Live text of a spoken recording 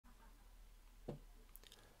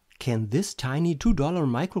Can this tiny $2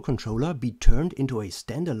 microcontroller be turned into a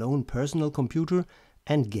standalone personal computer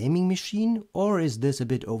and gaming machine, or is this a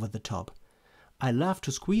bit over the top? I love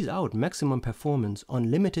to squeeze out maximum performance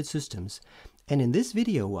on limited systems, and in this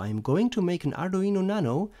video I am going to make an Arduino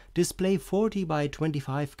Nano display 40 by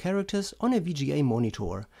 25 characters on a VGA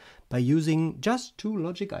monitor by using just 2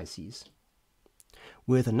 logic ICs.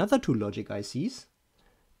 With another 2 logic ICs,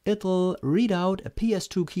 it'll read out a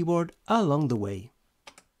PS2 keyboard along the way.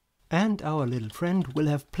 And our little friend will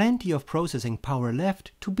have plenty of processing power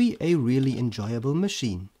left to be a really enjoyable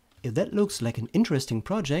machine. If that looks like an interesting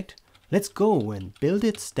project, let's go and build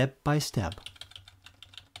it step by step.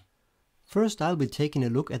 First, I'll be taking a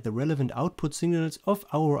look at the relevant output signals of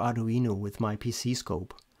our Arduino with my PC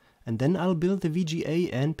scope. And then I'll build the VGA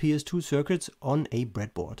and PS2 circuits on a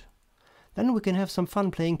breadboard. Then we can have some fun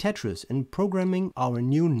playing Tetris and programming our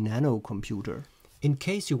new Nano computer. In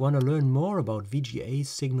case you want to learn more about VGA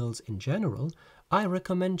signals in general, I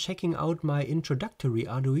recommend checking out my introductory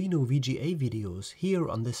Arduino VGA videos here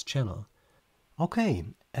on this channel. Okay,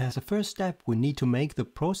 as a first step we need to make the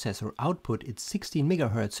processor output its 16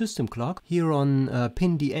 MHz system clock here on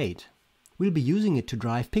pin D8. We'll be using it to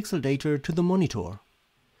drive pixel data to the monitor.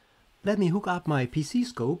 Let me hook up my PC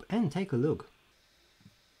scope and take a look.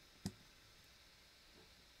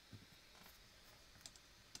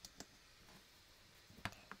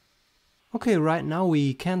 Okay, right now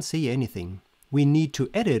we can't see anything. We need to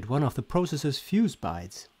edit one of the processor's fuse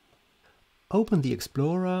bytes. Open the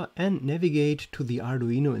Explorer and navigate to the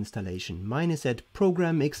Arduino installation. Mine is at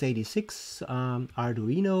Program x86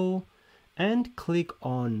 Arduino, and click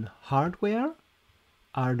on Hardware,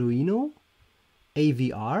 Arduino,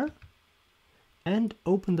 AVR, and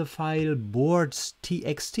open the file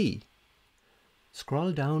boards.txt.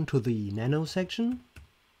 Scroll down to the Nano section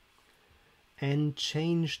and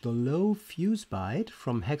change the low fuse byte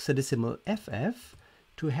from hexadecimal FF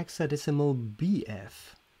to hexadecimal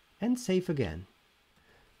BF, and save again.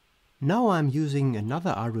 Now I'm using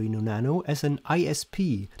another Arduino Nano as an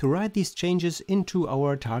ISP to write these changes into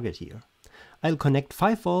our target here. I'll connect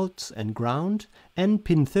 5 volts and ground, and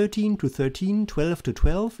pin 13 to 13, 12 to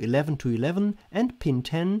 12, 11 to 11, and pin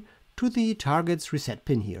 10 to the target's reset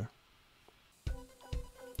pin here.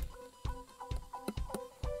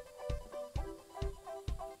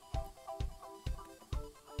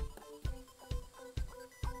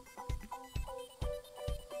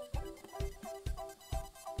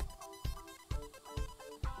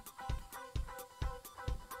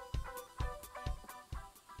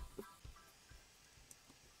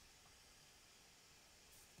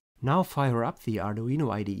 Now fire up the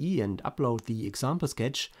Arduino IDE and upload the example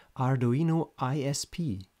sketch Arduino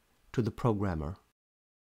ISP to the programmer.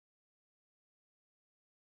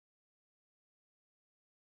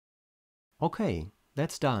 Okay,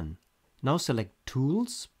 that's done. Now select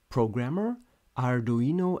Tools, Programmer,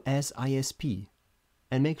 Arduino as ISP,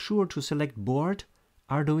 and make sure to select Board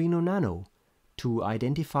Arduino Nano to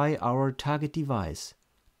identify our target device,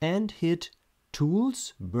 and hit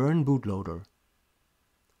Tools, Burn Bootloader.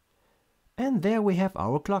 And there we have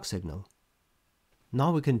our clock signal.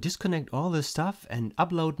 Now we can disconnect all this stuff and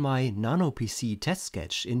upload my Nano PC test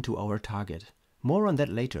sketch into our target. More on that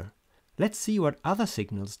later. Let's see what other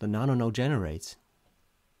signals the Nano now generates.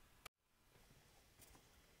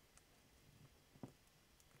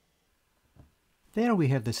 There we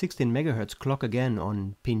have the 16 MHz clock again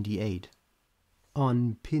on pin D8.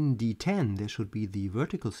 On pin D10 there should be the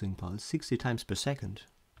vertical sync pulse 60 times per second.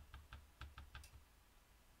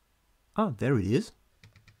 Ah, there it is.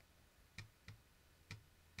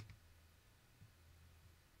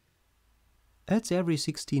 That's every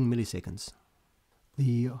 16 milliseconds.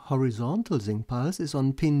 The horizontal sync pulse is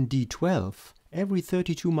on pin D12, every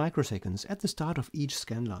 32 microseconds at the start of each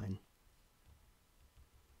scan line.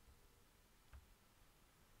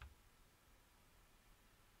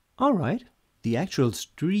 Alright, the actual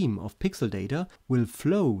stream of pixel data will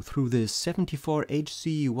flow through this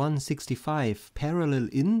 74HC165 parallel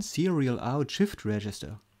in serial out shift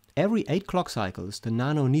register. Every 8 clock cycles the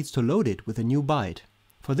Nano needs to load it with a new byte.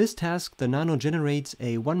 For this task the Nano generates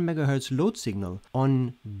a 1 MHz load signal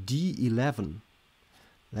on D11.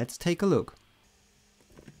 Let's take a look.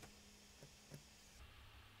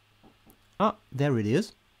 Ah, there it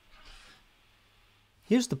is.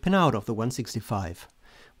 Here's the pinout of the 165.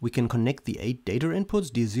 We can connect the 8 data inputs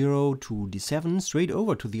D0 to D7 straight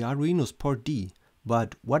over to the Arduino's port D.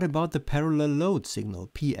 But what about the parallel load signal,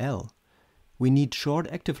 PL? We need short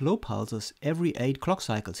active low pulses every 8 clock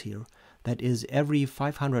cycles here. That is every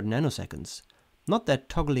 500 nanoseconds. Not that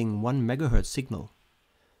toggling 1 MHz signal.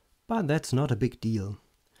 But that's not a big deal.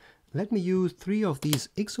 Let me use 3 of these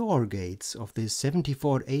XOR gates of this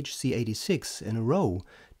 74HC86 in a row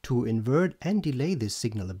to invert and delay this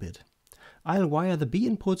signal a bit. I'll wire the B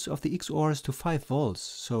inputs of the XORs to 5 volts,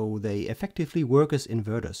 so they effectively work as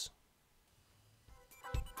inverters.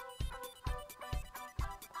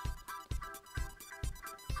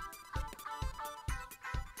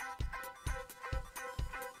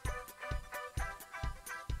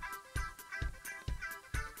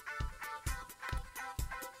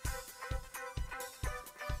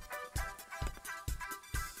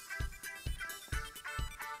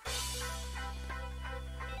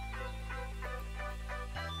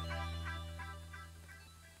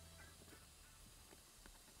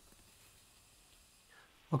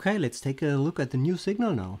 Okay, let's take a look at the new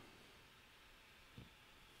signal now.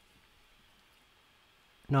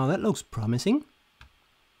 Now that looks promising.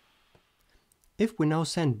 If we now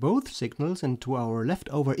send both signals into our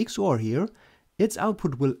leftover XOR here, its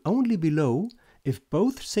output will only be low if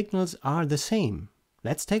both signals are the same.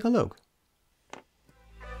 Let's take a look.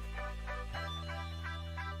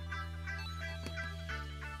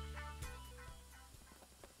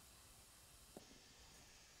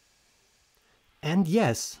 And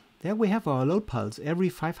yes, there we have our load pulse every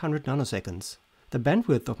 500 nanoseconds. The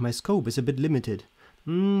bandwidth of my scope is a bit limited.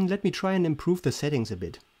 Let me try and improve the settings a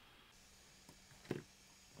bit.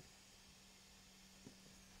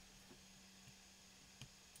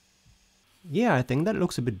 Yeah, I think that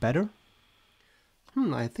looks a bit better.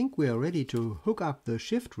 I think we are ready to hook up the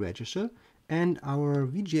shift register and our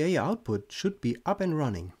VGA output should be up and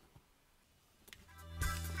running.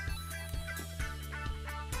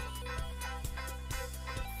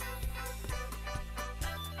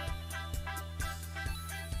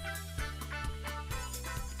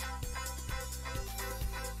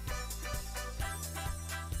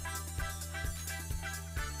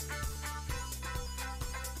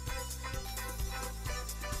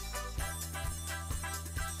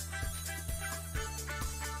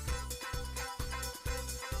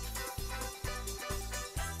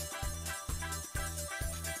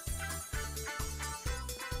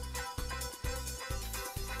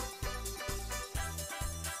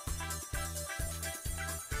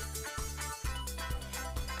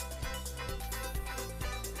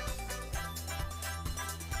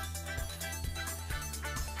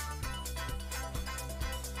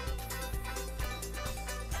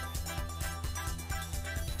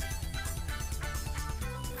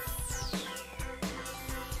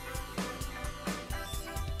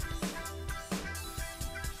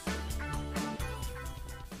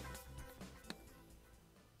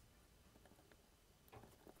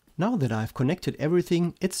 Now that I've connected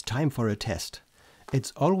everything, it's time for a test.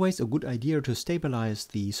 It's always a good idea to stabilize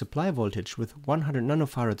the supply voltage with 100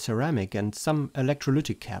 nanofarad ceramic and some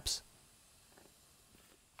electrolytic caps.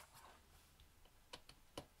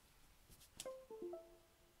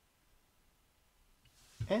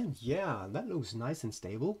 And yeah, that looks nice and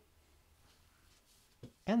stable.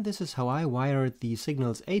 And this is how I wired the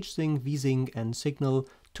signals H-Sync, V-Sync and signal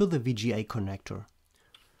to the VGA connector.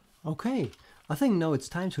 Okay, I think now it's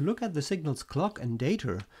time to look at the signal's clock and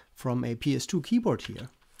data from a PS2 keyboard here.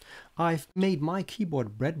 I've made my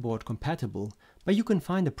keyboard breadboard compatible, but you can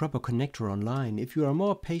find a proper connector online if you are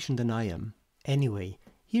more patient than I am. Anyway,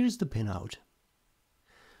 here's the pinout.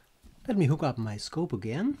 Let me hook up my scope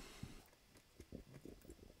again.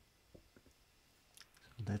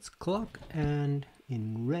 So that's clock, and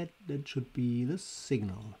in red that should be the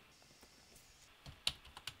signal.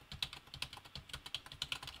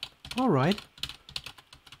 Alright,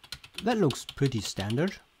 that looks pretty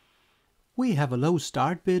standard. We have a low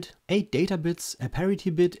start bit, 8 data bits, a parity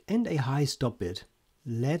bit and a high stop bit.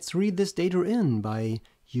 Let's read this data in by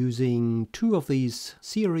using 2 of these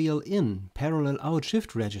serial in parallel out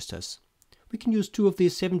shift registers. We can use 2 of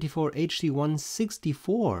these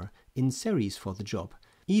 74HC164 in series for the job.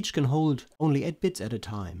 Each can hold only 8 bits at a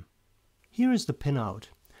time. Here is the pinout.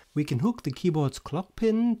 We can hook the keyboard's clock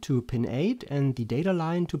pin to pin 8 and the data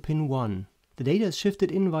line to pin 1. The data is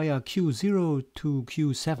shifted in via Q0 to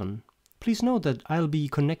Q7. Please note that I'll be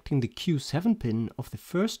connecting the Q7 pin of the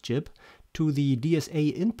first chip to the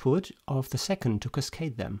DSA input of the second to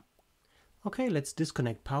cascade them. Okay, let's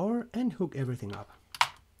disconnect power and hook everything up.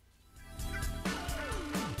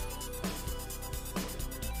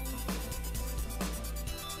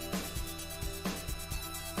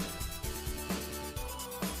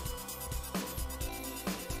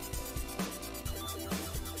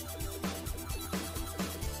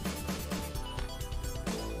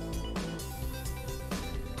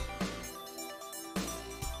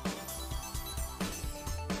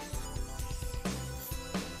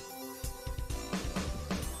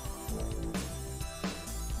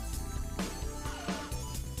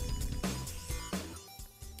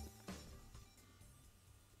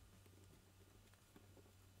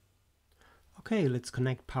 Okay, let's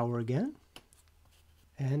connect power again.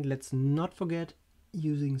 And let's not forget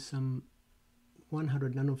using some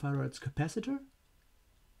 100 nanofarads capacitor.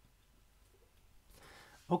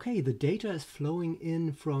 Okay, the data is flowing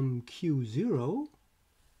in from Q0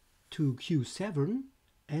 to Q7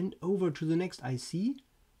 and over to the next IC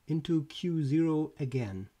into Q0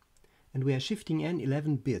 again. And we are shifting in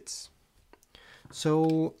 11 bits.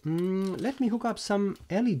 So let me hook up some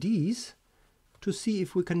LEDs to see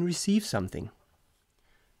if we can receive something.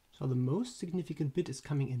 So the most significant bit is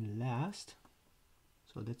coming in last.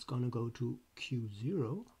 So that's going to go to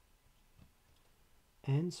Q0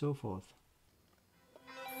 and so forth.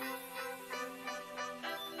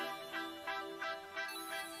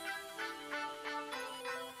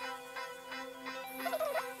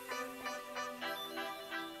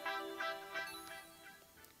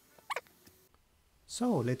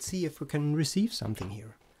 So let's see if we can receive something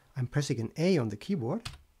here. I'm pressing an A on the keyboard.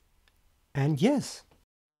 And yes!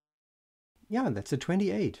 Yeah, that's a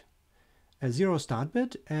 28. A 0 start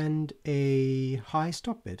bit and a high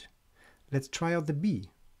stop bit. Let's try out the B.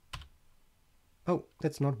 Oh,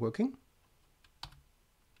 that's not working.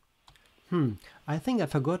 I think I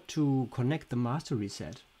forgot to connect the master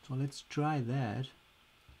reset. So let's try that.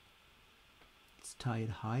 Let's tie it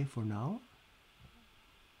high for now.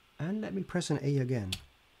 And let me press an A again.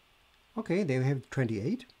 Okay, there we have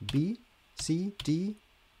 28. B, C, D,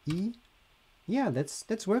 E. Yeah,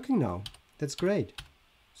 that's working now. That's great.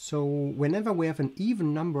 So whenever we have an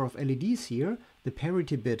even number of LEDs here, the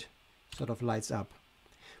parity bit sort of lights up.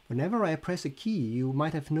 Whenever I press a key, you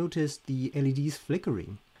might have noticed the LEDs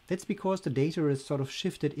flickering. That's because the data is sort of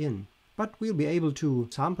shifted in. But we'll be able to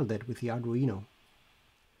sample that with the Arduino.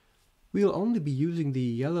 We'll only be using the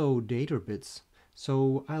yellow data bits.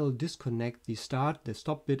 So I'll disconnect the start, the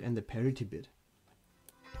stop bit and the parity bit.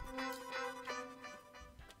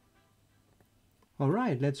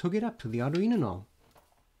 Alright, let's hook it up to the Arduino now.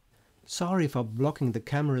 Sorry for blocking the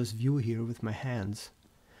camera's view here with my hands.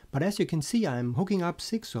 But as you can see, I'm hooking up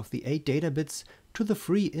 6 of the 8 data bits to the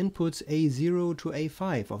free inputs A0 to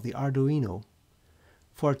A5 of the Arduino.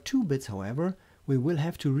 For 2 bits, however, we will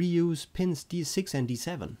have to reuse pins D6 and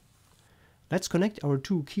D7. Let's connect our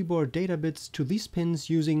 2 keyboard data bits to these pins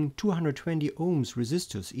using 220 ohms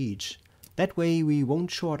resistors each. That way we won't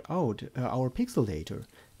short out our pixel data,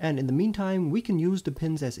 and in the meantime we can use the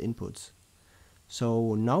pins as inputs.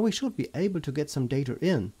 So now we should be able to get some data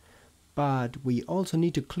in, but we also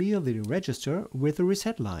need to clear the register with a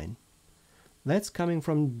reset line. That's coming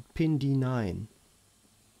from pin D9.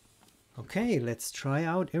 Okay, let's try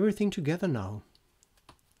out everything together now.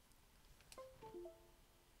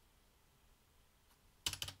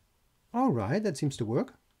 Alright, that seems to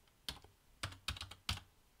work.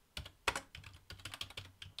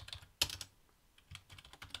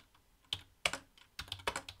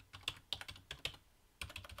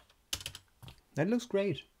 That looks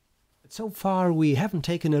great. But so far we haven't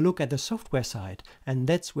taken a look at the software side, and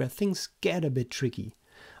that's where things get a bit tricky.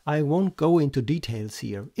 I won't go into details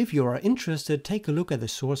here. If you are interested, take a look at the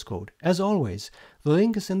source code. As always, the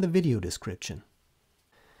link is in the video description.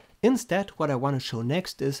 Instead, what I want to show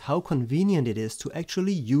next is how convenient it is to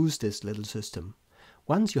actually use this little system.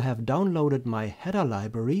 Once you have downloaded my header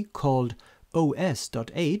library called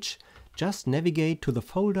os.h, just navigate to the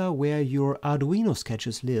folder where your Arduino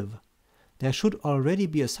sketches live. There should already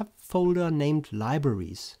be a subfolder named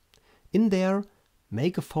Libraries. In there,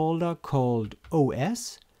 make a folder called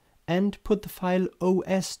os and put the file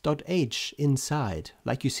os.h inside,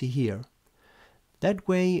 like you see here. That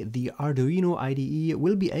way the Arduino IDE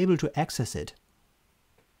will be able to access it.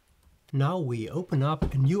 Now we open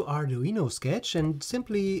up a new Arduino sketch and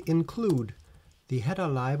simply include the header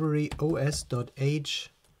library os.h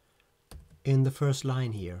in the first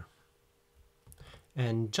line here.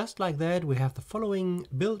 And just like that we have the following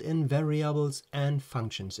built-in variables and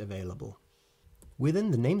functions available.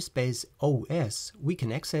 Within the namespace OS we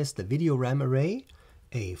can access the video RAM array,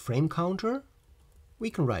 a frame counter, we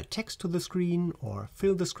can write text to the screen or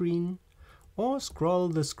fill the screen, or scroll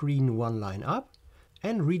the screen one line up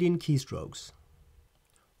and read in keystrokes.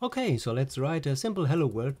 Okay, so let's write a simple Hello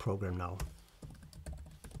World program now.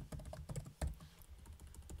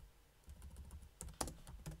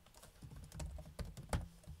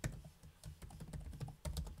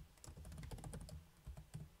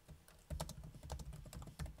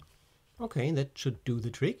 Okay, that should do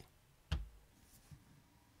the trick.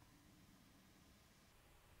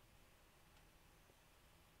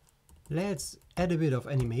 Let's add a bit of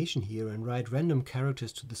animation here and write random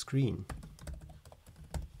characters to the screen.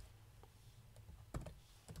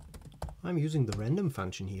 I'm using the random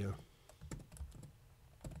function here.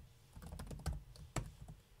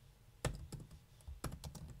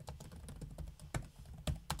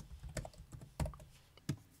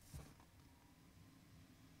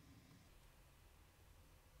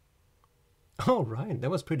 Alright,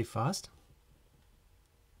 that was pretty fast.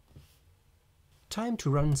 Time to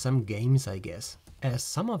run some games, I guess. As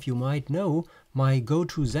some of you might know, my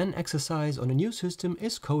go-to Zen exercise on a new system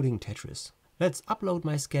is coding Tetris. Let's upload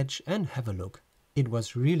my sketch and have a look. It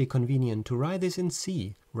was really convenient to write this in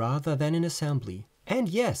C rather than in assembly. And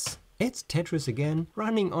yes, it's Tetris again,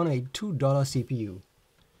 running on a $2 CPU.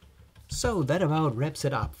 So that about wraps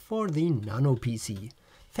it up for the Nano PC.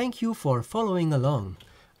 Thank you for following along.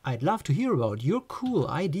 I'd love to hear about your cool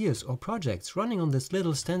ideas or projects running on this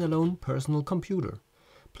little standalone personal computer.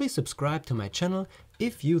 Please subscribe to my channel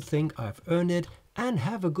if you think I've earned it, and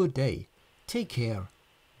have a good day. Take care.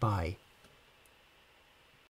 Bye.